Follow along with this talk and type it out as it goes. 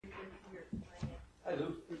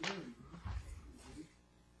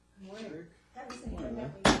That was the one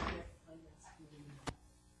that we did.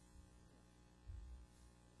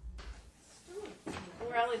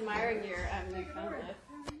 We're all admiring your new phone lip.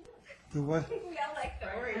 The what? We all like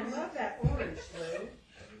the orange. I love that orange, Lou.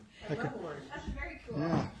 I love orange. That's very cool.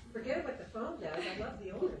 Yeah. Forget what the phone does, I love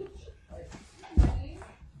the orange.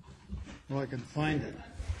 Well, I can find it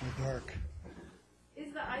in the dark.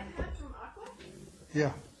 Is the iPad from Aqua?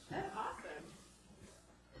 Yeah. That's awesome.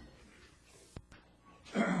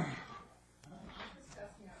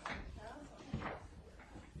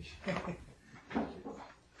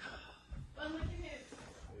 Well, look at his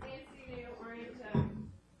fancy new orange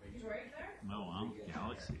droid there. No, I'm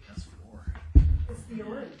Galaxy S4. It's the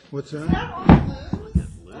orange. What's that? Look at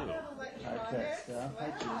blue. High-tech stuff. Hi,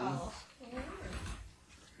 Judy.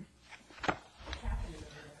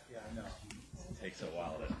 Yeah, I know. It takes a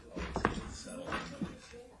while to always get settled.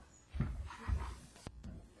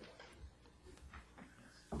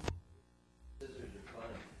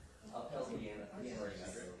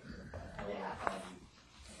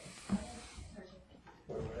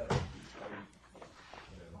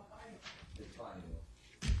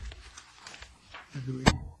 Do we-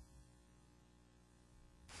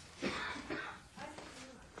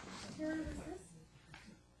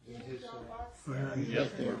 Where are you?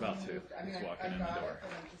 Yep, we're about to. He's walking in the door.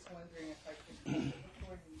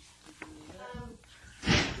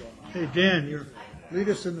 Hey, Dan, you lead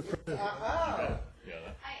us in the prayer. Yeah,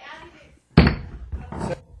 I added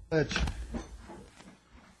it. Pledge.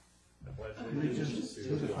 Allegiance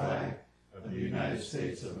to the flag of the United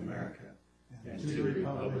States of America and to the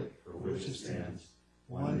republic for which it stands,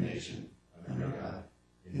 one nation, under God,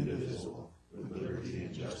 indivisible, with liberty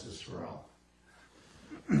and justice for all.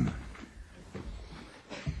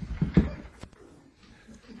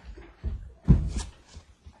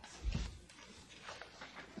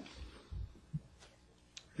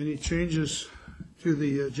 Any changes to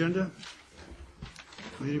the agenda?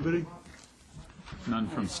 Anybody? none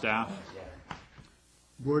from staff.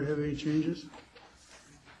 Board have any changes?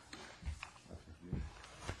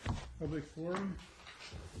 Public forum?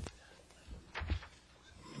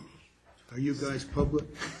 Are you guys public?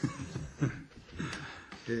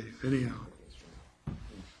 Okay, anyhow.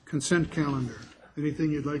 Consent calendar.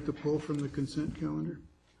 Anything you'd like to pull from the consent calendar?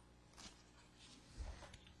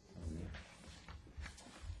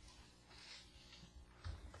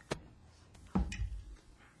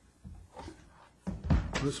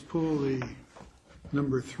 Let's pull the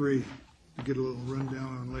number 3 to get a little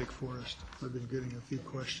rundown on Lake Forest. I've been getting a few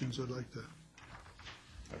questions. I'd like to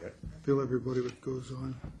fill everybody what goes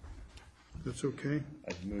on. That's okay?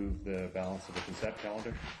 I've moved the balance of the consent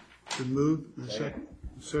calendar. Been moved and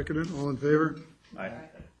seconded. All in favor? Aye.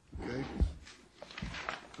 Okay.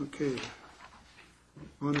 Okay.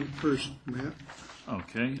 On first, Matt.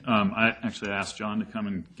 Okay. I actually asked John to come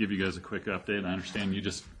and give you guys a quick update. I understand you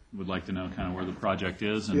just would like to know kind of where the project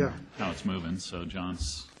is and Yeah. how it's moving. So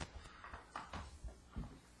John's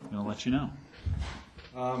going to let you know.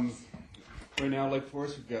 Right now, Lake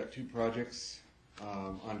Forest, we've got 2 projects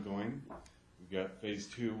ongoing. We've got phase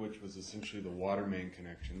 2, which was essentially the water main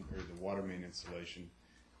connection, or the water main installation.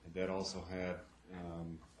 And that also had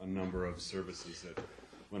a number of services that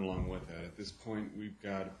went along with that. At this point, we've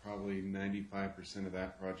got probably 95% of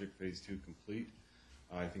that project, phase 2, complete.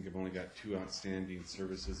 I think I've only got 2 outstanding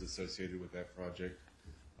services associated with that project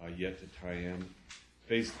yet to tie in.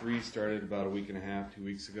 Phase 3 started about a week and a half, 2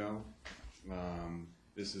 weeks ago.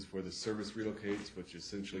 This is for the service relocates, which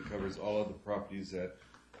essentially covers all of the properties that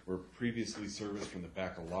were previously serviced from the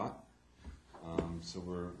back of lot. So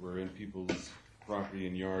we're in people's property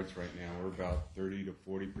and yards right now. We're about 30 to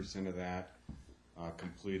 40% of that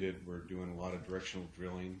completed. We're doing a lot of directional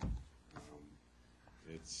drilling.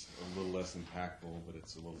 It's a little less impactful, but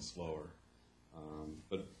it's a little slower.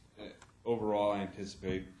 But overall, I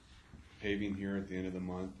anticipate paving here at the end of the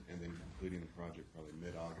month and then completing the project probably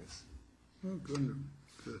mid-August. Oh, good.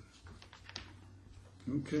 Good.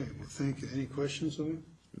 Okay, well, thank you. Any questions of him?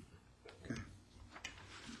 Okay.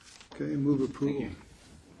 Okay, move approval.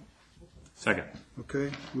 Second.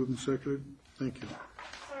 Okay, move and seconded. Thank you.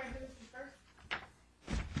 Sorry, who was the first?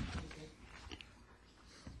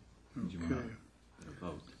 Okay.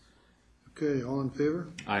 Vote. Okay, all in favor?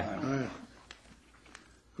 Aye. Aye.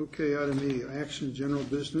 Okay, item E, action general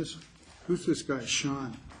business. Who's this guy,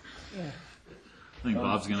 Sean? I think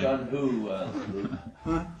Bob's going John to. who?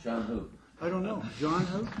 Huh? John who? I don't know. John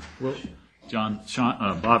who?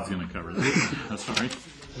 Bob's going to cover this. That's right.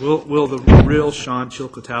 Will the real Sean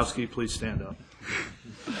Chilkotowski please stand up?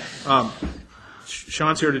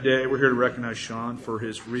 Sean's here today. We're here to recognize Sean for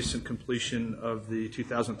his recent completion of the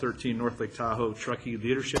 2013 North Lake Tahoe Truckee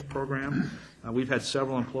Leadership Program. We've had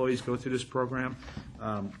several employees go through this program.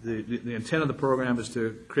 The intent of the program is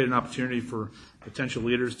to create an opportunity for potential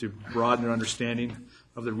leaders to broaden their understanding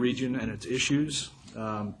of the region and its issues,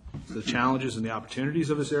 the challenges and the opportunities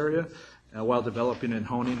of this area, while developing and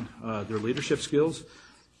honing their leadership skills.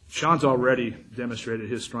 Sean's already demonstrated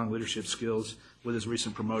his strong leadership skills with his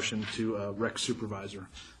recent promotion to rec supervisor.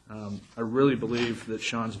 I really believe that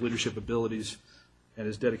Sean's leadership abilities and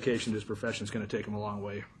his dedication to his profession is going to take him a long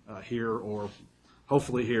way here, or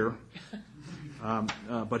hopefully here.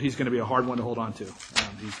 But he's going to be a hard one to hold on to.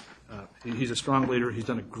 He's a strong leader. He's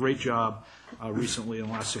done a great job recently in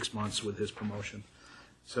the last 6 months with his promotion.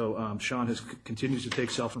 So Sean continues to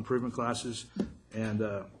take self-improvement classes and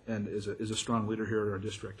is a strong leader here at our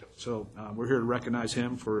district. So we're here to recognize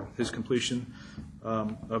him for his completion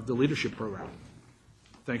of the leadership program.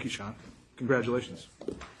 Thank you, Sean. Congratulations.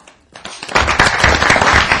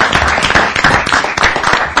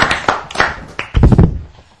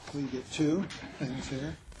 We get two things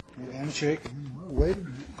here. A handshake. Wait a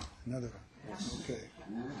minute. Another one. Okay.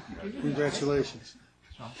 Congratulations.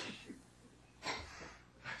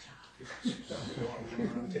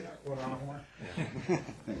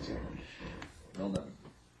 Thanks. Well done.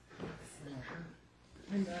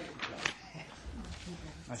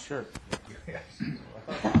 Nice shirt.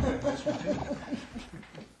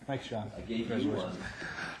 Thanks, Sean. I gave you one.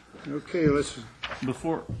 Okay, let's.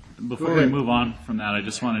 Before we ahead. move on from that, I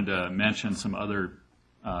just wanted to mention some other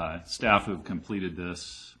staff who have completed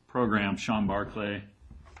this program. Sean Barclay,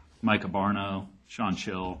 Micah Barno, Sean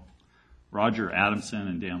Chill, Roger Adamson,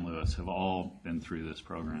 and Dan Lewis have all been through this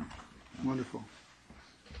program. Wonderful.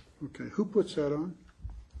 Okay, who puts that on?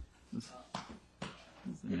 What's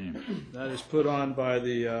the name? That is put on by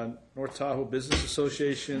the North Tahoe Business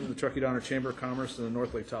Association, the Truckee Donner Chamber of Commerce, and the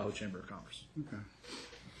North Lake Tahoe Chamber of Commerce. Okay.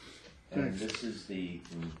 And this is the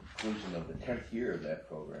conclusion of the 10th year of that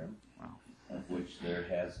program, of which there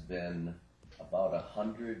has been about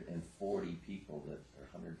 140 people that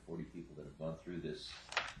have gone through this,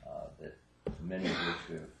 that many of which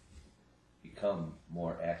have become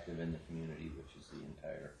more active in the community, which is the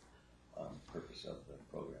entire purpose of the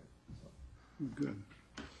program. So. Good.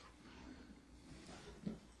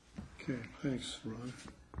 Okay, thanks, Ron.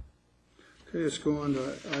 Okay, let's go on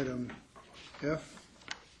to item F,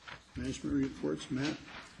 management reports. Matt?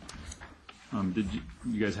 Did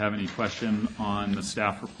you guys have any question on the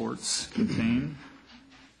staff reports contained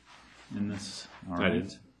in this? All I right.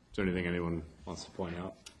 didn't. Is there anything anyone wants to point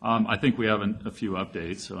out? I think we have a few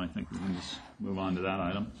updates, so I think we can just move on to that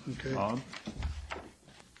item. Okay. Bob?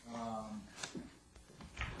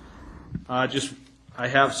 I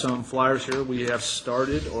have some flyers here. We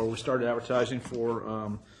started advertising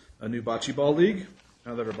for a new bocce ball league.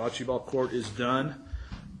 Now that our bocce ball court is done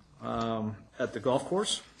at the golf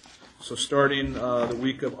course. So starting the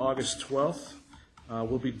week of August 12th,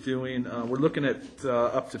 we'll be doing, we're looking at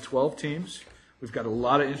up to 12 teams. We've got a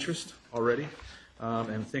lot of interest already,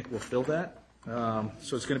 and think we'll fill that.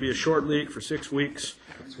 So it's going to be a short league for 6 weeks.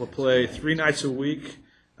 We'll play 3 nights a week,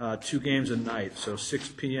 2 games a night, so 6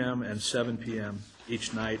 p.m. and 7 p.m.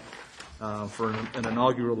 each night for an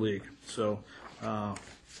inaugural league. So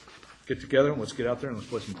get together and let's get out there and let's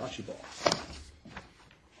play some bocce ball.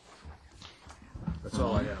 That's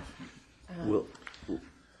all I have. Well,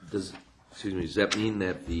 does that mean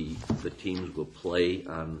that the teams will play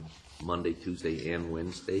on Monday, Tuesday, and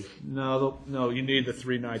Wednesday? No, you need the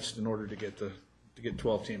 3 nights in order to get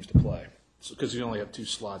 12 teams to play. Because you only have 2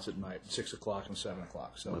 slots at night, 6 o'clock and 7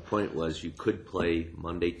 o'clock. My So point was you could play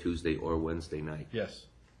Monday, Tuesday, or Wednesday night. yes.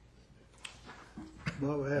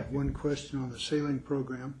 Bob, I have one question on the sailing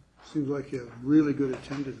program. Seems like you have really good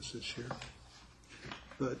attendance this year,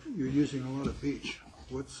 but you're using a lot of beach.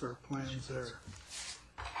 What's our plans there?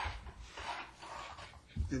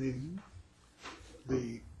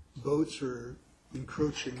 The boats are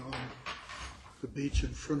encroaching on the beach in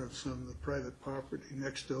front of some of the private property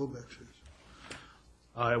next to Obex's.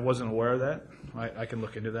 I wasn't aware of that. I can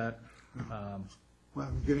look into that. Well,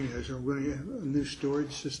 I'm getting is there going to be a new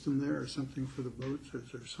storage system there or something for the boats?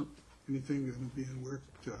 Is there anything going to be in work?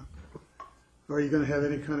 Are you going to have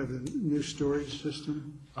any kind of a new storage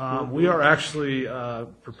system? We are actually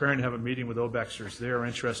preparing to have a meeting with Obexers. They are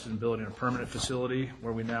interested in building a permanent facility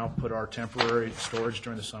where we now put our temporary storage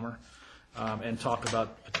during the summer, and talk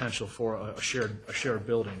about potential for a shared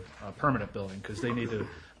building, a permanent building, because they need to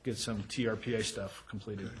get some TRPA stuff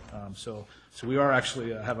completed. So we are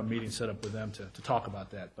actually have a meeting set up with them to talk about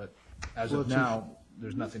that. But as of now,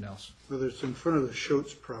 there's nothing else. Well, it's in front of the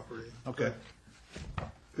Schultz property. Okay.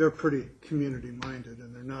 they're pretty community-minded,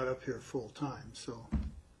 and they're not up here full-time, so,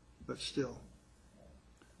 but still.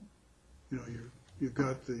 You know, you've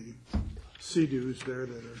got the Sea-Doos there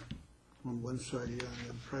that are on one side of you and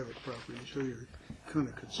then private property, so you're kind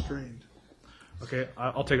of constrained. Okay,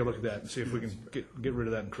 I'll take a look at that and see if we can get rid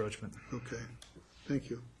of that encroachment. Okay, thank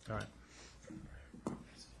you. All right.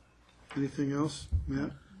 Anything else,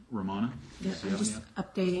 Matt? Ramona? Yeah, I'm just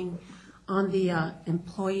updating on the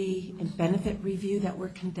employee and benefit review that we're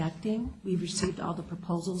conducting. We've received all the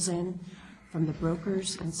proposals in from the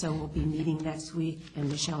brokers, and so we'll be meeting next week, and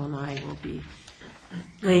Michelle and I will be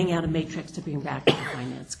laying out a matrix to bring back to the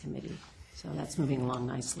Finance Committee. So that's moving along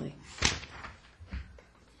nicely.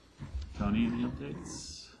 Tony, any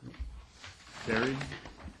updates? Terry,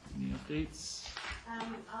 any updates?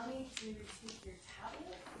 I'll need to take your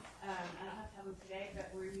tablets. I don't have tablets today,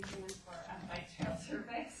 but we're using them for bike trail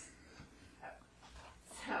surveys.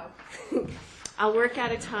 So I'll work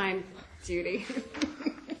at a time, Judy.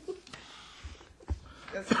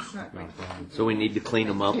 So we need to clean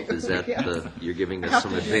them up? Is that you're giving us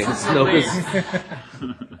some advance notice?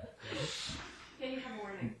 Can you have a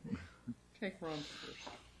warning? Take Ron first.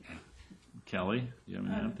 Kelly, do you have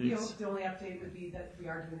any updates? The only update would be that we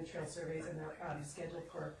are doing the trail surveys, and they're scheduled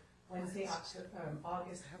for Wednesday,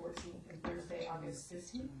 August 14th, and Thursday, August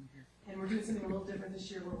 15th. And we're doing something a little different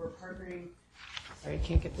this year where we're partnering. Sorry, I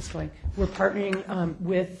can't get this going. We're partnering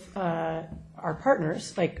with our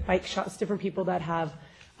partners, like bike shops, different people that have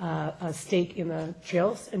a stake in the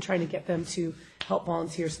trails, and trying to get them to help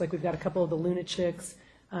volunteer. So, like, we've got a couple of the Lunatics.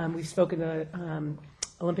 We've spoken to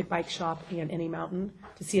Olympic Bike Shop and Any Mountain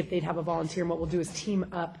to see if they'd have a volunteer. And what we'll do is team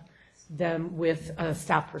up them with a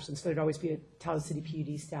staff person. So there'd always be a Taos City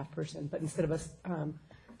PUD staff person, but instead of us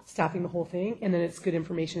staffing the whole thing, and then it's good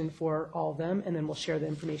information for all of them, and then we'll share the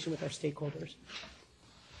information with our stakeholders.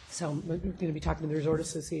 So we're going to be talking to the Resort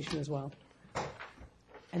Association as well.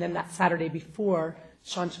 And then that Saturday before,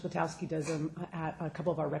 Sean Chipotowski does them at a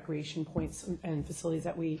couple of our recreation points and facilities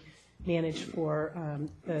that we manage for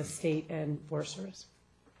the state and Forest Service.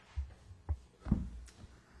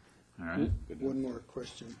 All right. One more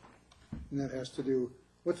question, and that has to do,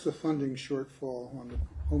 what's the funding shortfall on the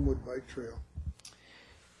Homewood Bike Trail?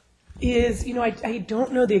 I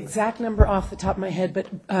don't know the exact number off the top of my head, but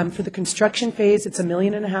for the construction phase, it's $1.5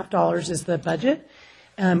 million is the budget.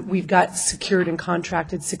 We've got secured and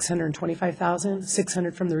contracted $625,000,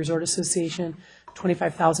 $600 from the Resort Association,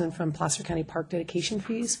 $25,000 from Placer County Park dedication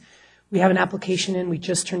fees. We have an application in. We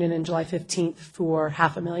just turned in July 15th for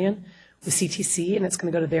 $500,000 with CTC, and it's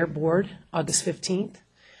going to go to their board August 15th.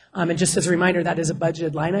 And just as a reminder, that is a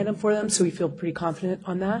budgeted line item for them, so we feel pretty confident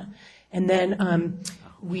on that. And then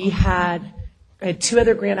we had two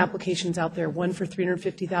other grant applications out there, one for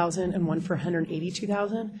 $350,000 and one for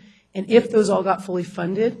 $182,000. And if those all got fully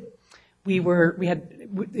funded, it would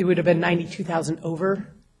have been $92,000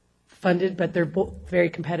 over funded, but they're both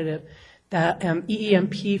very competitive. The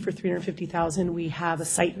EEMP for $350,000, we have a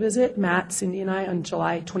site visit, Matt, Cindy, and I, on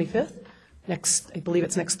July 25th. I believe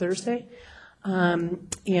it's next Thursday.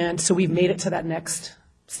 And so we've made it to that next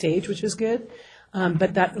stage, which is good.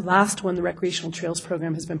 But that last one, the recreational trails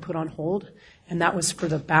program, has been put on hold, and that was for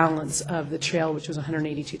the balance of the trail, which was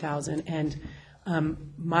 $182,000. And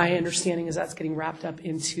my understanding is that's getting wrapped up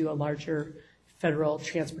into a larger federal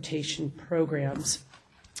transportation programs.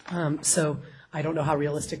 So I don't know how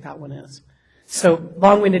realistic that one is. So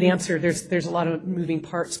long-winded answer, there's a lot of moving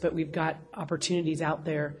parts, but we've got opportunities out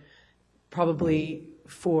there probably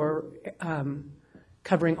for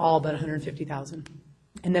covering all but $150,000.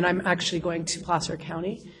 And then I'm actually going to Placer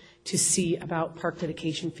County to see about park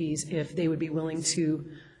dedication fees, if they would be willing to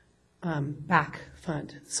back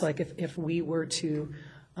fund. So like if we were to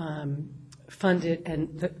fund it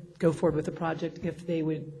and go forward with the project, if they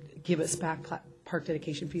would give us back park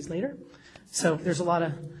dedication fees later. So there's a lot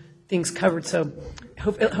of things covered. So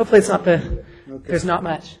hopefully it's not there's not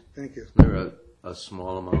much. Thank you. Is there a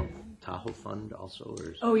small amount Tahoe fund also?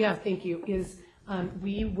 Or Oh, yeah, thank you.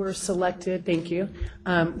 We were selected, thank you.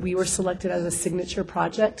 We were selected as a signature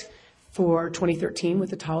project for 2013 with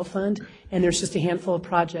the Tahoe Fund, and there's just a handful of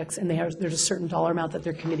projects, and there's a certain dollar amount that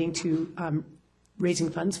they're committing to raising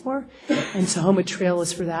funds for. And so Homewood Trail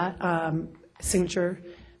is for that, signature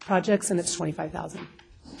projects, and it's $25,000. Okay.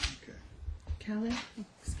 Kelly,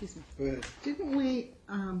 excuse me. Go ahead. Didn't we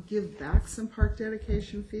give back some park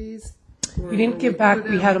dedication fees? We didn't give back,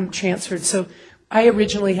 we had them transferred. So I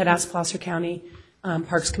originally had asked Placer County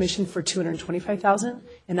Parks Commission for $225,000,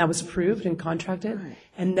 and that was approved and contracted. Right.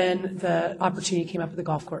 And then the opportunity came up at the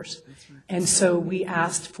golf course. Right. And so we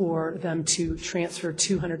asked for them to transfer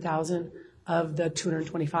 $200,000 of the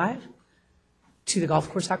 $225 to the golf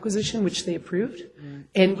course acquisition, which they approved.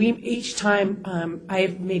 And we, each time, I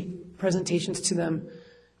have made presentations to them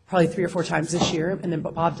probably 3 or 4 times this year, and then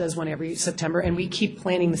Bob does one every September, and we keep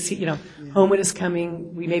planting the seed, Homewood is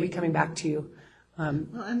coming, we may be coming back to you.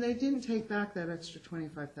 Well, and they didn't take back that extra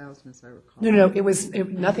 25,000, as I recall. No,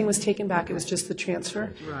 nothing was taken back, it was just the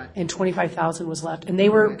transfer. Right. And 25,000 was left. And they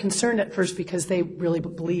were concerned at first because they really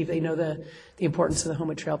believe, they know the importance of the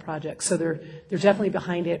Homewood Trail project. So they're definitely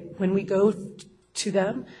behind it. When we go to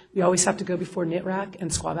them, we always have to go before NITRAC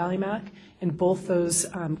and Squaw Valley MAC, and both those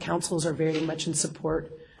councils are very much in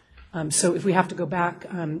support. So if we have to go back,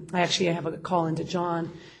 I have a call into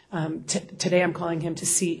John. Today I'm calling him to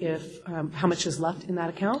see if how much is left in that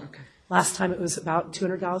account. Okay. Last time it was about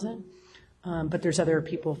 200,000, but there's other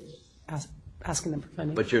people asking them for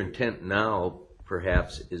funding. But your intent now,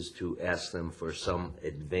 perhaps, is to ask them for some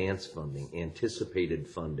advance funding, anticipated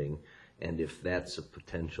funding, and if that's a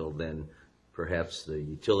potential, then perhaps the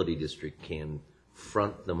utility district can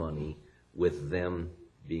front the money with them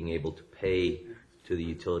being able to pay to the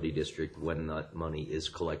utility district when that money is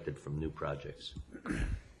collected from new projects.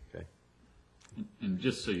 Okay. And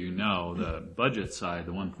just so you know, the budget side,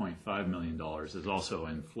 the $1.5 million, is also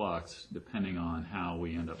in flux depending on how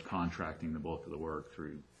we end up contracting the bulk of the work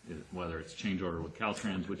through, whether it's change order with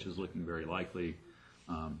Caltrans, which is looking very likely,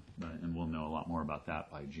 and we'll know a lot more about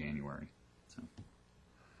that by January. So.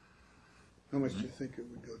 How much do you think it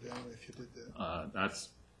would go down if you did that?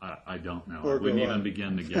 I don't know. Or I wouldn't go even up.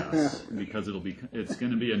 begin to guess because it's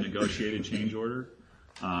going to be a negotiated change order.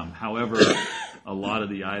 However, a lot of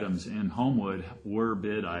the items in Homewood were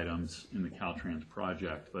bid items in the Caltrans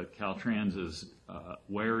project, but Caltrans is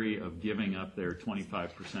wary of giving up their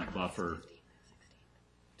 25% buffer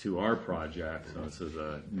to our project. So this is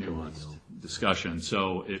a nuanced discussion.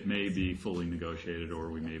 So it may be fully negotiated, or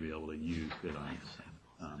we may be able to use bid items.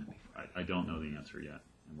 I don't know the answer yet,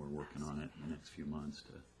 and we're working on it in the next few months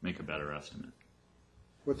to make a better estimate.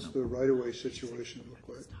 What's the right-of-way situation look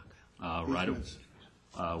like?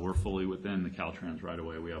 We're fully within the Caltrans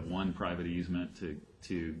right-of-way. We have one private easement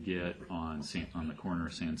to get on the corner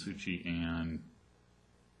of Sansucci and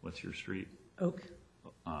what's your street? Oak.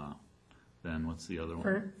 Then what's the other one?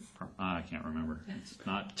 Fern? I can't remember. It's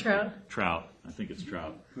not Trout. Trout. I think it's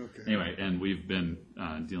Trout. Okay. Anyway, and we've been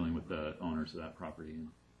dealing with the owners of that property. And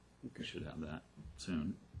we should have that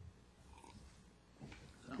soon.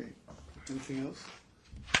 So. Okay. Anything else?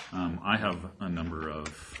 I have a number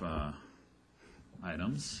of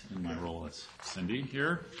items in my role as Cindy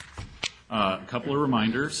here. A couple of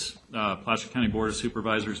reminders. Placer County Board of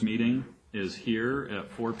Supervisors meeting is here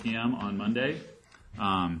at 4 p.m. on Monday,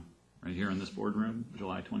 right here in this boardroom,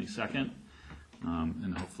 July 22nd,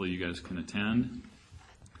 and hopefully you guys can attend.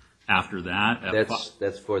 After that,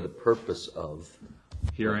 That's for the purpose of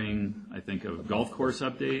hearing, I think, a golf course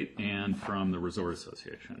update and from the Resort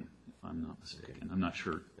Association, if I'm not mistaken. I'm not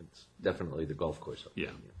sure. it's definitely the golf course.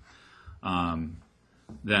 Yeah.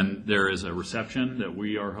 Then there is a reception that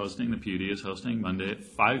we are hosting, the PUD is hosting Monday at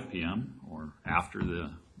 5 p.m. or after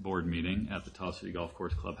the board meeting at the Tahoe City Golf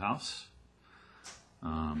Course Clubhouse.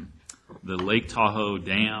 The Lake Tahoe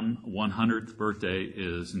Dam 100th birthday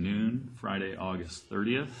is noon, Friday, August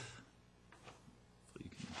 30th. So you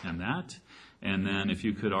can attend that. And then if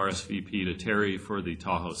you could RSVP to Terry for the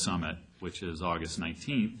Tahoe Summit, which is August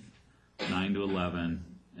 19th, 9 to 11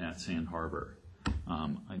 at Sand Harbor.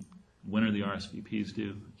 When are the RSVPs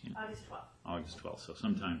due? August 12th. August 12th, so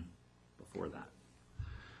sometime before that,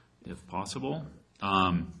 if possible.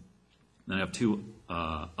 Then I have 2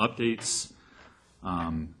 updates.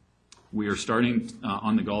 We are starting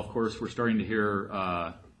on the golf course. We're starting to hear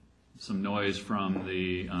some noise from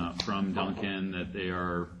from Duncan that they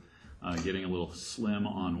are getting a little slim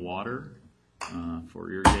on water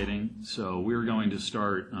for irrigating. So we're going to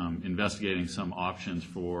start investigating some options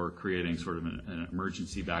for creating sort of an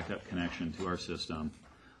emergency backup connection to our system.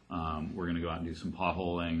 We're going to go out and do some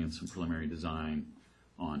potholing and some preliminary design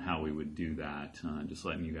on how we would do that. Just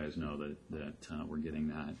letting you guys know that we're getting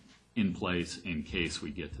that in place in case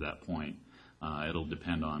we get to that point. It'll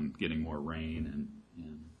depend on getting more rain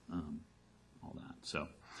and all that. So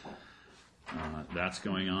that's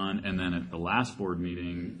going on. And then at the last board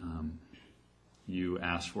meeting, you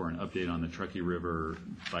asked for an update on the Truckee River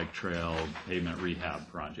Bike Trail pavement rehab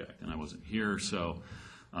project, and I wasn't here, so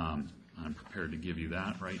I'm prepared to give you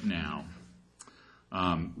that right now.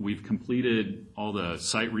 We've completed all the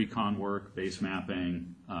site recon work, base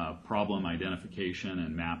mapping, problem identification,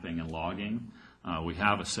 and mapping and logging. We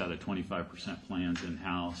have a set of 25% plans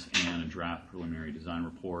in-house and a draft preliminary design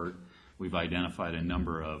report. We've identified a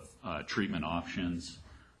number of treatment options,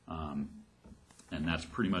 and that's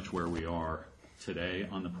pretty much where we are today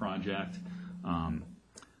on the project.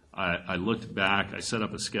 I looked back, I set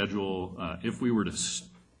up a schedule. If we were to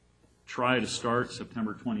try to start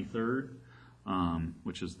September 23rd,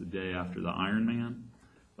 which is the day after the Ironman,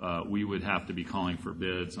 we would have to be calling for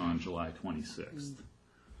bids on July 26th.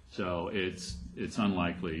 So it's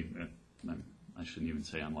unlikely, I shouldn't even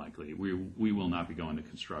say unlikely, we will not be going to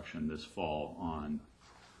construction this fall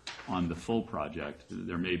on the full project.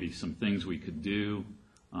 There may be some things we could do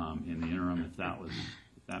in the interim if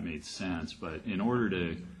that made sense, but in order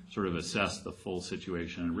to sort of assess the full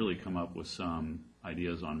situation and really come up with some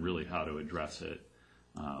ideas on really how to address it,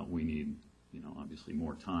 we need, obviously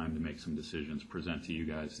more time to make some decisions, present to you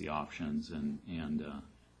guys the options, and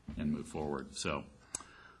move forward. So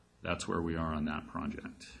that's where we are on that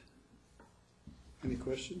project. Any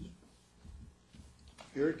questions?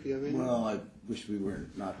 Eric, you have any? Well, I wish we were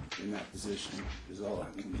not in that position, is all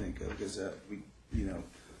I can think of, because we,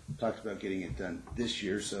 talked about getting it done this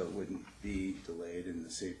year so it wouldn't be delayed and the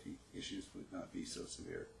safety issues would not be so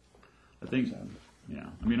severe. I think, yeah.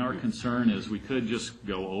 I mean, our concern is we could just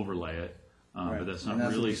go overlay it, Right. but that's not And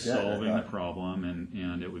that's what really we said, I solving the thought. problem,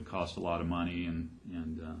 and it would cost a lot of money, and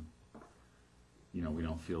we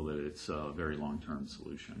don't feel that it's a very long-term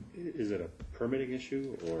solution. Is it a permitting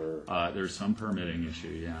issue or? There's some permitting issue,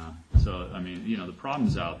 yeah. So, I mean, the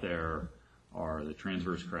problems out there are the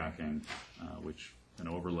transverse cracking, which an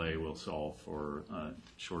overlay will solve for a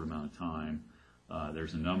short amount of time.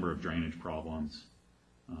 There's a number of drainage problems,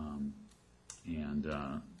 and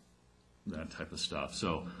that type of stuff.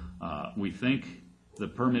 So we think the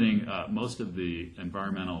permitting, most of the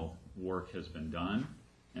environmental work has been done,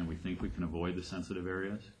 and we think we can avoid the sensitive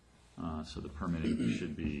areas. So the permitting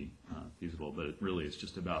should be feasible, but it really is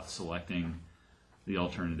just about selecting the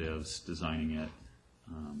alternatives, designing it,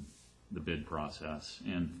 the bid process,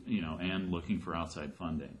 and looking for outside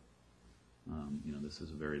funding. This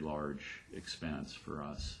is a very large expense for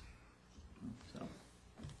us.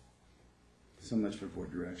 So much for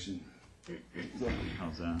board direction.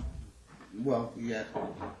 How's that? Well, you got to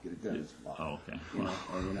get it done. It's a lot. Oh, okay.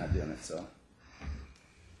 Or you're not doing it, so.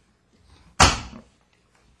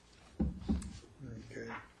 Okay.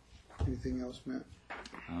 Anything else, Matt?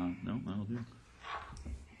 No, that'll do.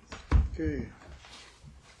 Okay.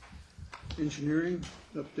 Engineering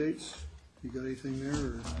updates, you got anything there,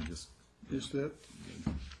 or Just that?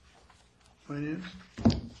 Finance?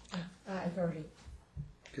 I've already.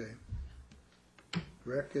 Okay.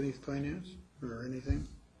 Rec, any finance, or anything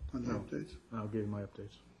on the updates? I'll give you my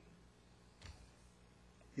updates.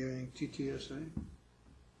 You have any TTSA?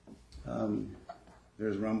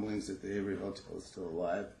 There's rumblings that the Avery Hotel is still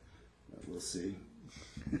alive. We'll see.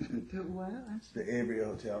 The what? The Avery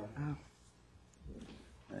Hotel. Oh.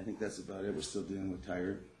 I think that's about it. We're still dealing with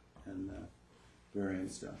tire and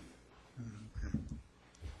variant stuff. Okay.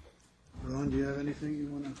 Ron, do you have anything you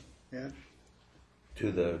want to add?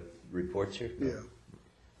 To the reports here? Yeah.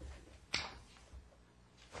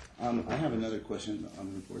 I have another question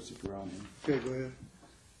on the reports if we're on here. Okay, go ahead.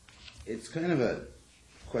 It's kind of a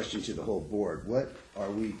question to the whole board. What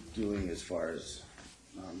are we doing as far as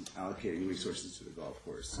allocating resources to the golf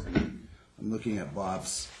course? I mean, I'm looking at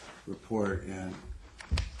Bob's report, and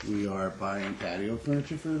we are buying patio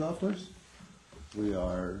furniture for the golf course. We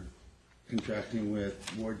are contracting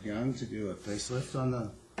with Ward Young to do a facelift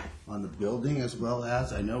on the building, as well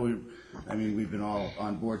as we've been all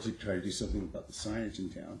on board to try to do something about the signage in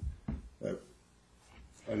town. But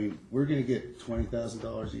I mean, we're going to get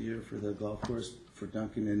 $20,000 a year for the golf course for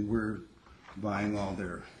Duncan, and we're buying all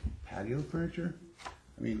their patio furniture.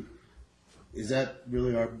 I mean, is that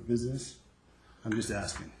really our business? I'm just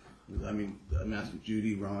asking. I mean, I'm asking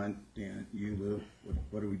Judy, Ron, Dan, you, Lou.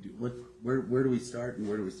 What do we do? Where do we start and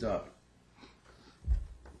where do we stop?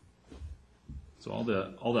 So all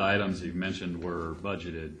the items you've mentioned were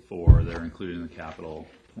budgeted for. They're included in the capital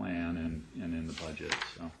plan and in the budget.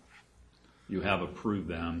 So you have approved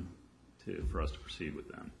them for us to proceed with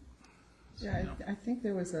them. So, Yeah, I think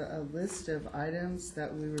there was a list of items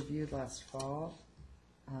that we reviewed last fall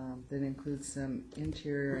that includes some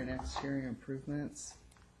interior and exterior improvements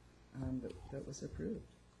that was approved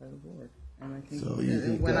by the board. And I think, So you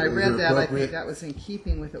think when that I was read that, I appropriate? think that was in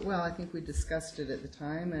keeping with it. Well, I think we discussed it at the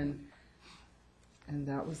time, and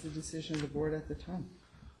that was the decision of the board at the time.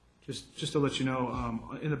 Just to let you know,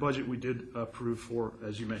 in the budget, we did approve for,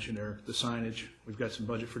 as you mentioned, Eric, the signage. We've got some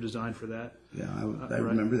budget for design for that. Yeah, I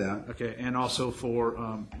remember that. Okay, and also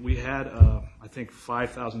for, we had, I think,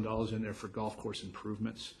 $5,000 in there for golf course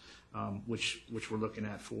improvements, which we're looking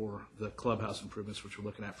at for the clubhouse improvements, which we're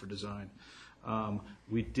looking at for design.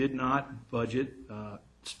 We did not budget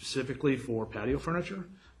specifically for patio furniture,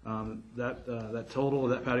 That total of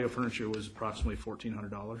that patio furniture was approximately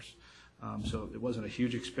 $1,400. So it wasn't a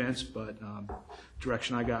huge expense, but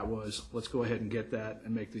direction I got was, let's go ahead and get that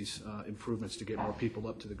and make these improvements to get more people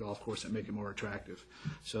up to the golf course and make it more attractive.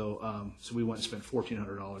 So we went and spent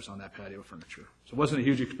 $1,400 on that patio furniture. So it wasn't a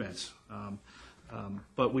huge expense.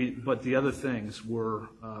 But the other things were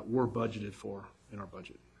budgeted for in our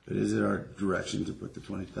budget. But is it our direction to put the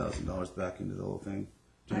 $20,000 back into the whole thing?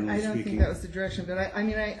 I Generally don't think speaking? that was the direction, but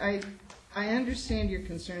I understand your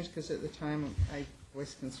concerns, because at the time I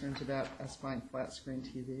voiced concerns about us buying flat screen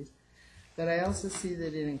TVs. But I also see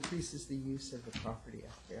that it increases the use of the property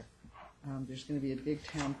up there. There's going to be a big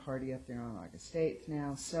town party up there on August 8th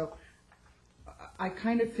now, so I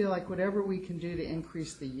kind of feel like whatever we can do to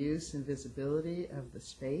increase the use and visibility of the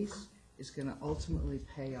space is going to ultimately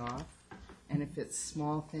pay off. And if it's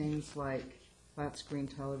small things like flat screen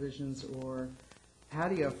televisions or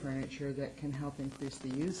patio furniture that can help increase the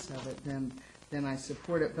use of it, then I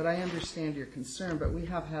support it. But I understand your concern, but we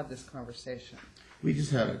have had this conversation. We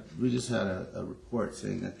just had a report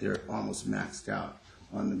saying that they're almost maxed out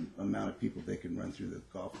on the amount of people they can run through the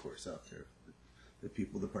golf course out there.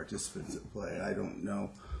 The participants that play. I don't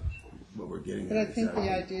know what we're getting at. But I think exactly.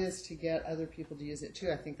 the idea is to get other people to use it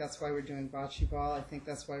too. I think that's why we're doing bocce ball. I think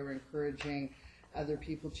that's why we're encouraging other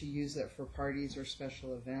people to use it for parties or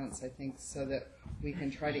special events. I think so that we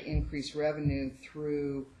can try to increase revenue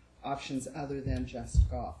through options other than just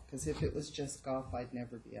golf. Because if it was just golf, I'd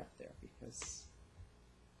never be up there, because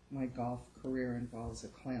my golf career involves a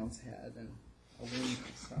clown's head and a wing,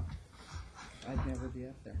 so I'd never be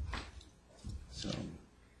up there. So,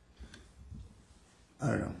 I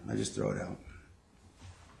don't know. I just throw it out.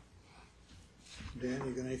 Dan,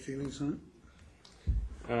 you got any feelings on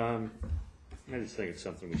it? I just think it's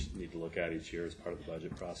something we should need to look at each year as part of the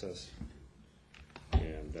budget process.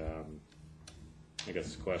 And I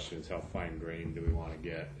guess the question is, how fine-grained do we want to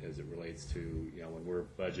get as it relates to, when we're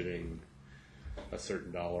budgeting a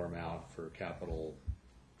certain dollar amount for capital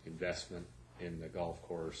investment in the golf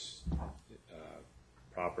course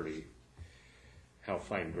property, how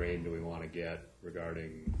fine-grained do we want to get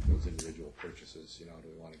regarding those individual purchases? Do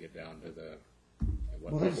we want to get down to the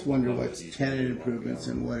Well, I just wonder what's tenant improvements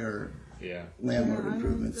and what are yeah, landlord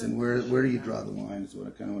improvements, and where do you draw the line is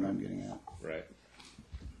what I'm getting at. right.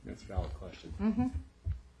 That's a valid question.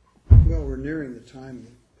 Well, we're nearing the time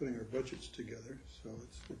of putting our budgets together, so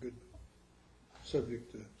it's a good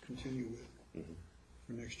subject to continue with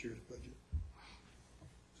for next year's budget.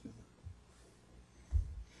 So.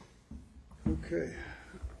 Okay,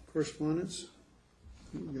 correspondence.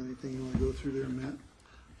 You got anything you want to go through there, Matt?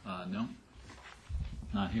 No,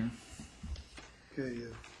 not here. Okay,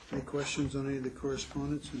 any questions on any of the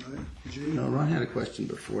correspondence? Jay? No, Ron had a question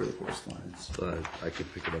before the correspondence. I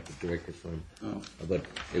could pick it up at Director Fund. But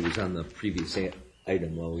it was on the previous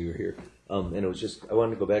item while we were here. And it was just, I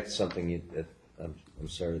wanted to go back to something that, I'm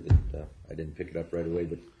sorry that I didn't pick it up right away,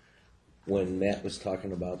 but when Matt was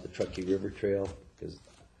talking about the Truckee River Trail,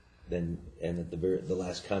 and at the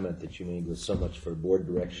last comment that you made was so much for board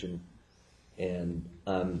direction, and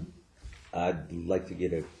I'd like to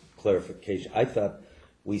get a clarification. I thought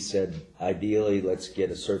we said ideally let's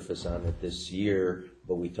get a surface on it this year,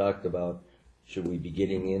 but we talked about should we be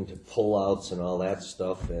getting into pullouts and all that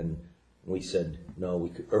stuff, and we said no, we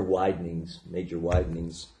could, or widenings, major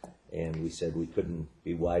widenings, and we said we couldn't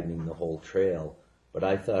be widening the whole trail. But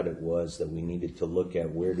I thought it was that we needed to look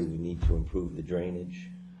at where do we need to improve the drainage,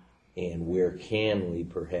 and where can we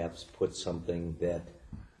perhaps put something that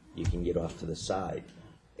you can get off to the side.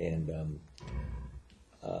 And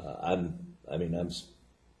I'm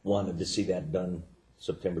wanted to see that done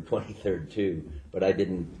September 23rd too, but I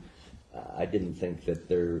didn't think that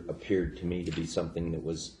there appeared to me to be something that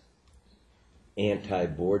was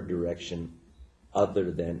anti-board direction, other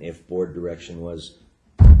than if board direction was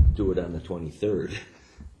do it on the 23rd.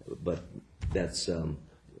 But that's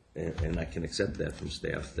and I can accept that from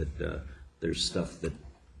staff that there's stuff that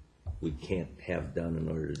we can't have done in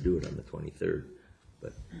order to do it on the 23rd.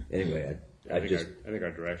 But anyway, I think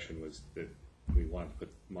our direction was that we want to put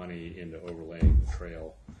money into overlaying the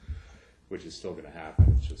trail, which is still going to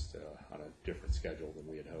happen. It's just on a different schedule than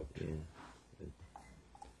we had hoped. Yeah.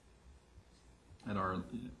 At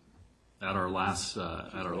our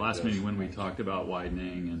last meeting, when we talked about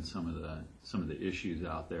widening and some of the issues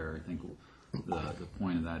out there, I think the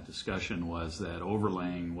point of that discussion was that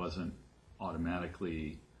overlaying wasn't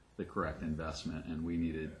automatically the correct investment, and we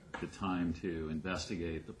needed the time to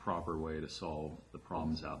investigate the proper way to solve the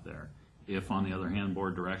problems out there. If, on the other hand,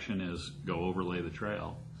 board direction is go overlay the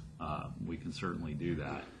trail, we can certainly do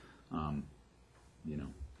that. And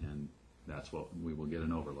that's what we will get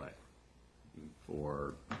an overlay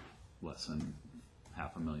for less than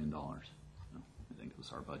 $500,000. I think it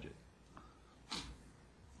was our budget.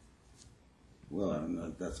 Well, I don't know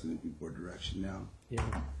if that's gonna be board direction now.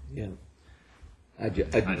 Yeah.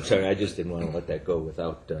 I'm sorry, I just didn't want to let that go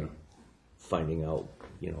without finding out,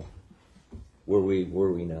 were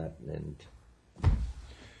we not? And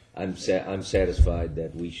I'm satisfied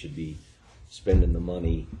that we should be spending the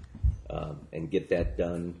money and get that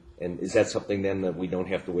done. And is that something then that we don't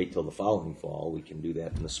have to wait till the following fall? We can do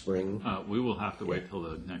that in the spring? We will have to wait till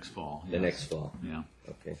the next fall. The next fall? Yeah.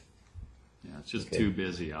 Okay. Yeah, it's just too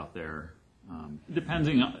busy out there.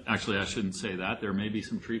 Actually, I shouldn't say that. There may be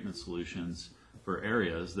some treatment solutions for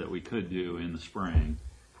areas that we could do in the spring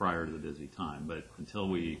prior to the busy time. But until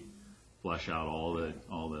we flesh out all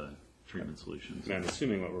the treatment solutions. And I'm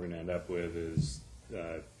assuming what we're going to end up with is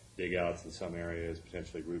dig outs in some areas,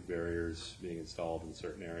 potentially root barriers being installed in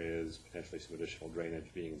certain areas, potentially some additional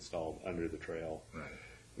drainage being installed under the trail. Right.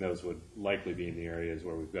 And those would likely be in the areas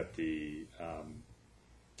where we've got the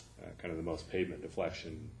kind of the most pavement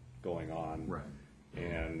deflection going on. Right.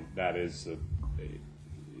 And that is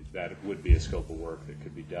that would be a scope of work that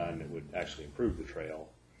could be done that would actually improve the trail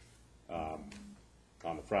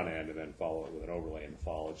on the front end, and then follow it with an overlay in the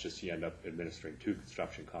fall. It's just you end up administering 2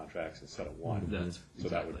 construction contracts instead of 1. So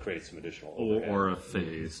that would create some additional overhead. Or a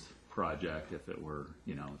phased project if it were,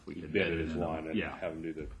 if we could bid it as in one and yeah. have them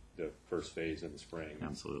do the first phase in the spring.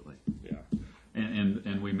 Absolutely. Yeah.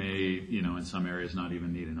 And we may, in some areas not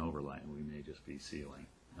even need an overlay. We may just be sealing,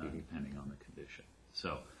 depending on the condition.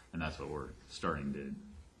 So, and that's what we're starting to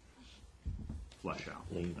flesh out.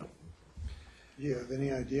 Do you have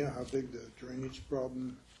any idea how big the drainage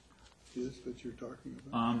problem is that you're talking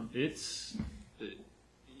about? It's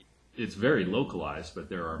very localized, but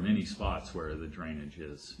there are many spots where the drainage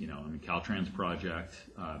is, Caltrans project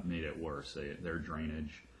made it worse. Their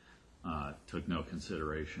drainage took no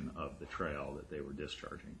consideration of the trail that they were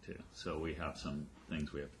discharging to. So we have some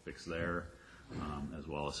things we have to fix there, as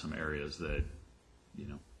well as some areas that,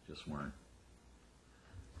 just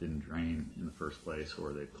didn't drain in the first place,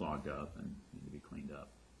 or they've clogged up and need to be cleaned up.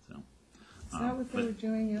 So, Is that what they were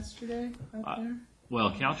doing yesterday out there? Well,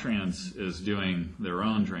 Caltrans is doing their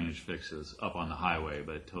own drainage fixes up on the highway,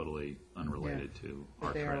 but totally unrelated to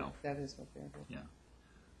our trail. That is what they're doing.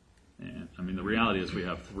 Yeah. And the reality is we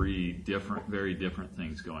have 3 very different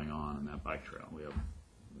things going on that bike trail. We have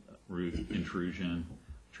root intrusion,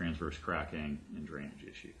 transverse cracking, and drainage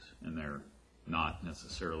issues. And they're not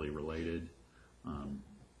necessarily related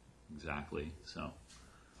exactly, so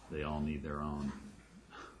they all need their own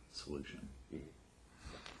solution.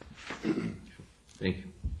 Thank you.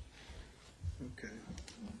 Okay.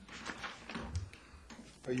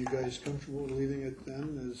 Are you guys comfortable leaving it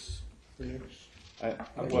then as for next?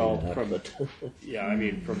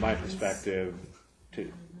 From my perspective,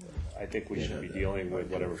 I think we should be dealing with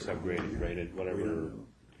whatever subgraded drainage, whatever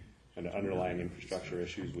kind of underlying infrastructure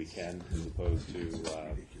issues we can, as opposed to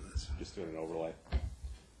just doing an overlay.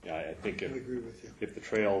 Yeah, I think I agree with you. if the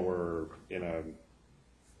trail were in a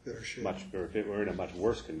Better shape. if it were in a much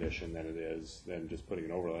worse condition than it is, then just putting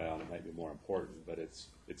an overlay on it might be more important. But it's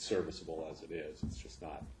serviceable as it is. It's just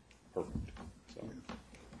not perfect. So.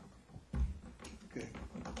 Okay.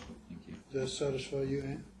 Thank you. Does that satisfy you,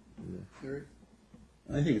 Ann? Eric?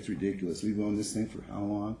 I think it's ridiculous. We've owned this thing for how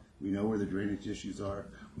long? We know where the drainage issues are.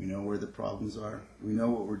 We know where the problems are. We know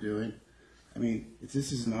what we're doing. I mean, if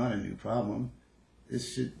this is not a new problem,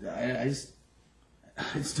 this should, I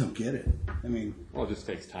just don't get it. I mean, Well, it just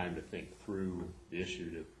takes time to think through the issue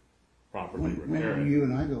to properly repair whenever it. you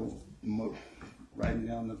and I go riding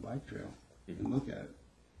down the bike trail and look at it,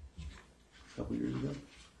 a couple years ago,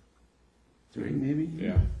 3 maybe?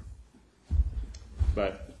 Yeah.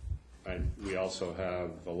 But we also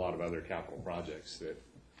have a lot of other capital projects that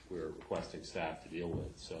we're requesting staff to deal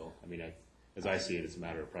with. So, as I see it, it's a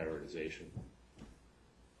matter of prioritization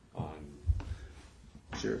on,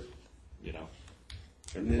 Sure.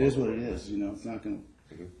 And it is what it is, it's not gonna,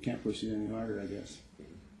 can't push it any harder, I guess.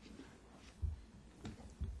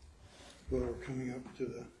 Well, we're coming up to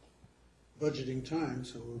the budgeting time,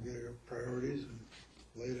 so we'll get our priorities and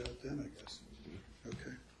lay it out then, I guess.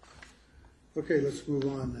 Okay. Okay, let's move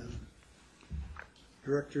on then.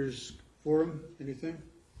 Directors Forum, anything?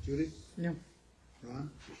 Judy? No.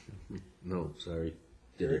 Ron? No, sorry.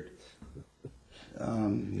 Did it.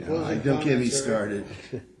 Closing Don't get me comments, started.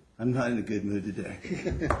 I'm not in a good mood today.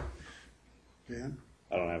 Dan?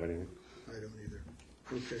 I don't have anything. I don't either.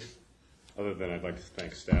 Okay. Other than I'd like to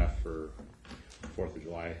thank staff for 4th of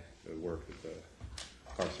July, the work that the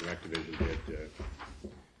Parks and Rec Division did to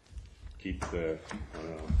keep the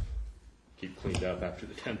keep cleaned up after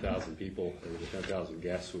the 10,000 people, or the 10,000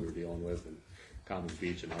 guests we were dealing with in Commons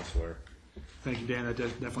Beach and elsewhere. Thank you, Dan. That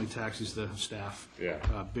definitely taxes the staff. Yeah.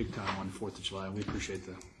 Big time on the 4th of July. We appreciate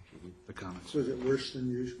the comments. Was it worse than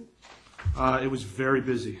usual? It was very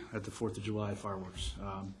busy at the 4th of July fireworks.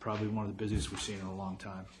 Probably one of the busiest we've seen in a long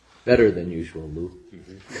time. Better than usual, Lou.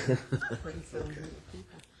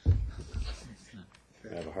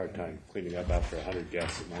 I have a hard time cleaning up after 100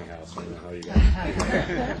 guests at my house. I don't know how you got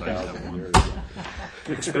 1,000 years.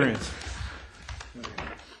 Experience.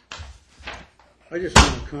 I just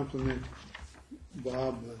want to compliment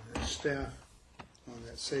Bob and his staff on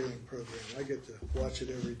that sailing program. I get to watch it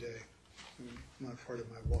every day. It's not part of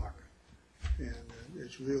my walk. And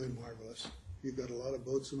it's really marvelous. You've got a lot of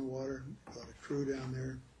boats in the water, a lot of crew down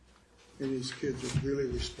there, and these kids are really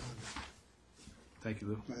responding. Thank you,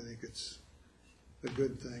 Lou. I think it's a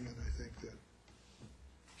good thing, and I think that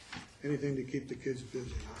anything to keep the kids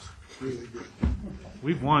busy is really good.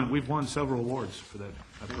 We've won several awards for that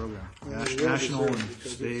program, Well, they national deserve and it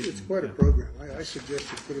because state. It's quite a yeah. program. I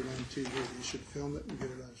suggest you put it on TV. You should film it and get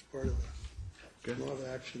it on as part of Good. a lot of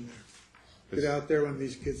action there. Get out there when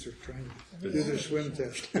these kids are trying to do their swim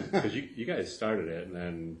test. Because you guys started it, and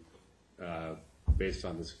then based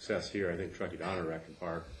on the success here, I think Truckee Donner Rec and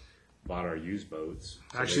Park bought our used boats.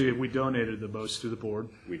 So Actually, we donated the boats to the board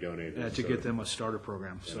we donated to get them a starter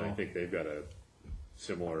program. And So I think they've got a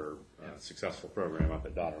similar successful program up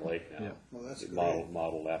at Donner Lake now. Yeah. Well, that's great.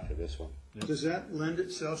 Modeled after this one. Does that lend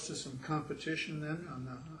itself to some competition then on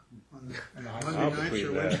the Oh, Monday nights between or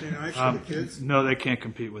the- Wednesday nights for the kids? no, they can't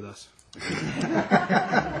compete with us. That's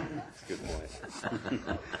a good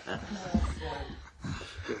point.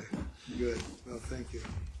 Good. Well, thank you.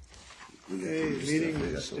 Okay, meeting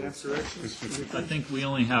with staff directions. I think we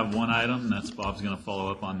only have one item, and that's Bob's going to follow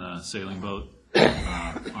up on the sailing boat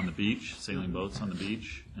on the beach, sailing boats on the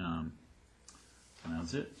beach. And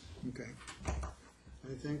that's it. Okay.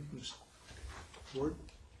 Anything, Mr. Ward?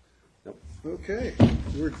 Nope. Okay,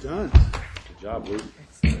 we're done. Good job, Luke.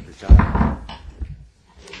 Good job.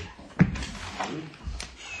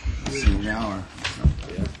 See you now, or